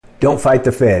Don't fight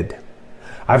the Fed.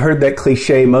 I've heard that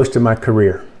cliche most of my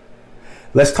career.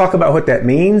 Let's talk about what that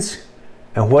means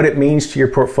and what it means to your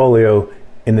portfolio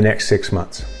in the next 6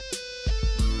 months.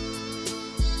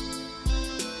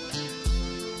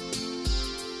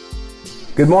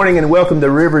 Good morning and welcome to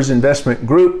Rivers Investment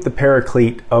Group, the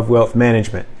Paraclete of Wealth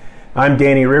Management. I'm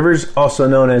Danny Rivers, also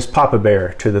known as Papa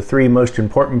Bear, to the 3 most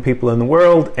important people in the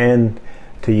world and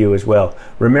to you as well.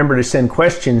 Remember to send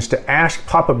questions to Ask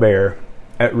Papa Bear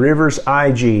at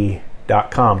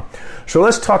riversig.com. So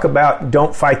let's talk about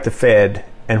don't fight the Fed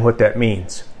and what that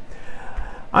means.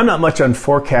 I'm not much on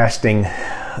forecasting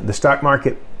the stock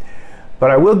market, but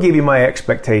I will give you my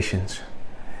expectations.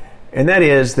 And that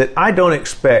is that I don't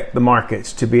expect the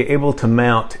markets to be able to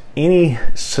mount any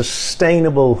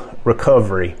sustainable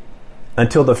recovery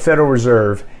until the Federal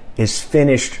Reserve is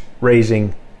finished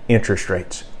raising interest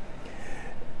rates.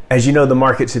 As you know, the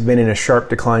markets have been in a sharp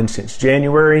decline since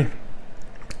January.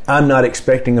 I'm not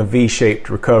expecting a V-shaped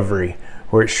recovery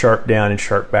where it's sharp down and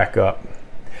sharp back up.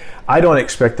 I don't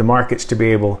expect the markets to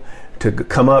be able to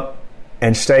come up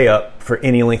and stay up for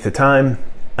any length of time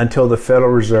until the Federal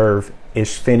Reserve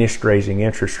is finished raising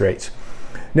interest rates.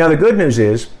 Now, the good news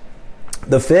is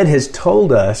the Fed has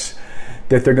told us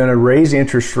that they're going to raise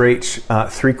interest rates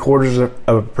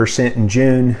 0.75% in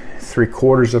June,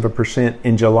 0.75%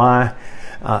 in July,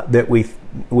 that we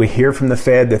hear from the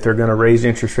Fed that they're going to raise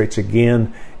interest rates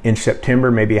again in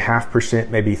September, maybe 0.5%,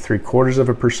 maybe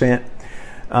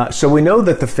 0.75%. So we know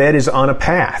that the Fed is on a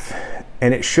path,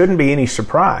 and it shouldn't be any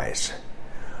surprise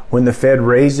when the Fed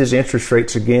raises interest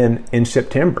rates again in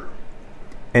September.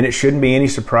 And it shouldn't be any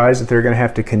surprise that they're going to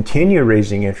have to continue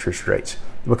raising interest rates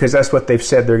because that's what they've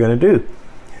said they're going to do.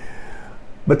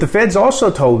 But the Fed's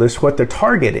also told us what their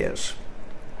target is.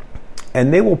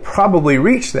 And they will probably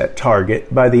reach that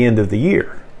target by the end of the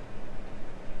year.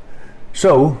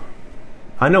 So,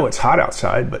 I know it's hot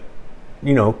outside, but,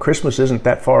 Christmas isn't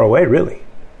that far away, really.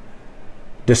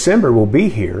 December will be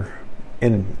here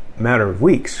in a matter of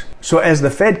weeks. So as the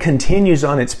Fed continues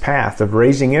on its path of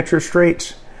raising interest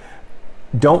rates,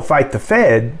 don't fight the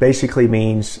Fed basically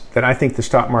means that I think the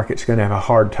stock market's going to have a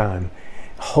hard time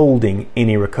holding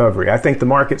any recovery. I think the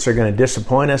markets are going to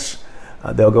disappoint us.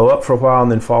 They'll go up for a while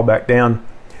and then fall back down.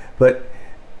 But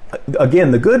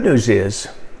again, the good news is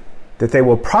that they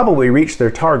will probably reach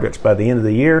their targets by the end of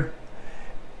the year.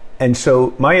 And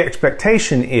so my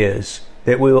expectation is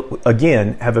that we'll,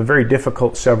 again, have a very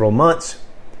difficult several months.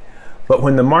 But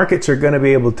when the markets are going to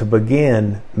be able to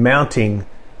begin mounting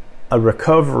a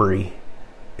recovery,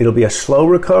 it'll be a slow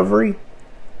recovery,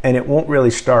 and it won't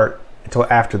really start until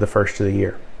after the first of the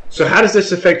year. So how does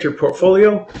this affect your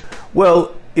portfolio?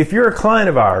 Well, if you're a client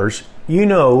of ours, you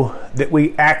know that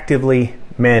we actively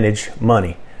manage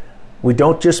money. We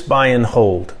don't just buy and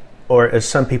hold, or as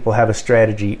some people have a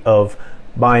strategy of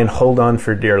buy and hold on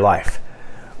for dear life.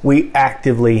 We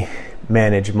actively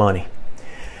manage money.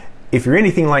 If you're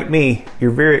anything like me,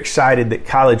 you're very excited that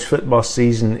college football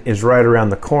season is right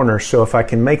around the corner. So if I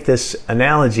can make this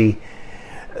analogy,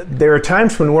 there are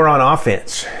times when we're on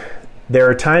offense. There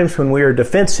are times when we are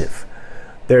defensive.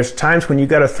 There's times when you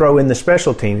got to throw in the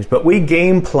special teams, but we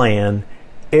game plan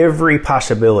every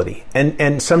possibility.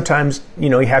 And sometimes,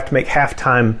 you have to make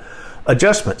halftime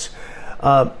adjustments.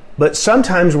 But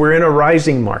sometimes we're in a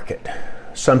rising market.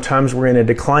 Sometimes we're in a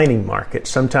declining market.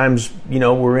 Sometimes,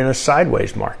 we're in a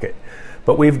sideways market.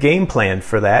 But we've game planned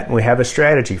for that, and we have a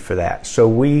strategy for that. So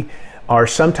we are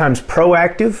sometimes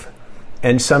proactive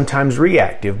and sometimes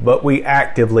reactive, but we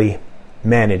actively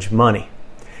manage money.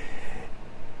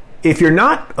 If you're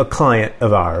not a client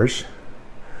of ours,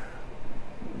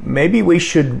 maybe we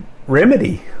should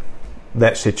remedy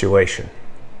that situation.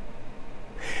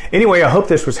 Anyway, I hope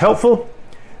this was helpful.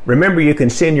 Remember, you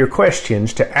can send your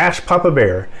questions to Ask Papa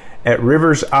Bear at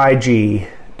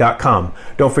riversig.com.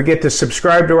 Don't forget to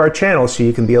subscribe to our channel so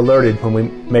you can be alerted when we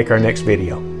make our next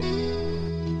video.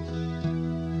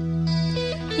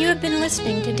 You have been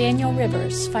listening to Daniel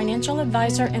Rivers, financial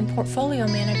advisor and portfolio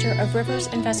manager of Rivers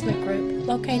Investment Group,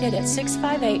 located at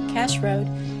 658 Cash Road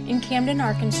in Camden,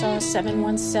 Arkansas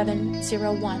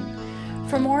 71701.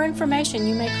 For more information,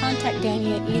 you may contact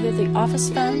Danny at either the office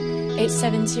phone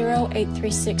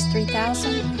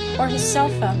 870-836-3000 or his cell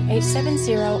phone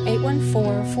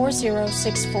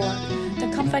 870-814-4064. The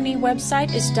company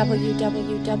website is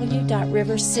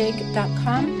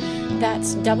www.riversig.com.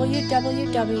 That's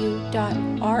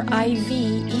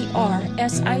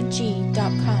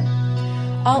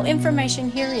www.riversig.com. All information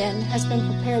herein has been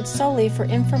prepared solely for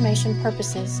information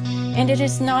purposes, and it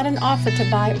is not an offer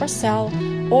to buy or sell,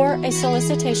 or a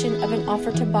solicitation of an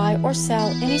offer to buy or sell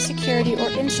any security or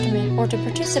instrument, or to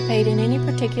participate in any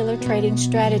particular trading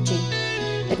strategy.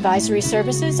 Advisory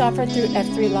services offered through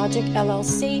F3 Logic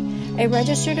LLC, a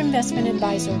registered investment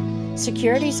advisor.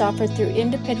 Securities offered through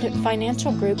Independent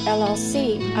Financial Group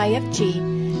LLC,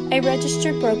 IFG, a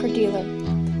registered broker-dealer.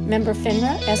 Member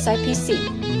FINRA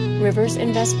SIPC. Rivers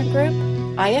Investment Group,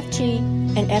 IFG,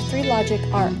 and F3 Logic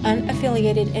are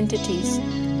unaffiliated entities.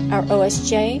 Our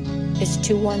OSJ is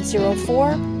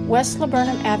 2104 West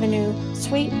Laburnum Avenue,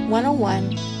 Suite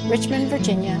 101, Richmond,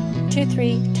 Virginia,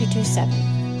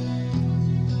 23227.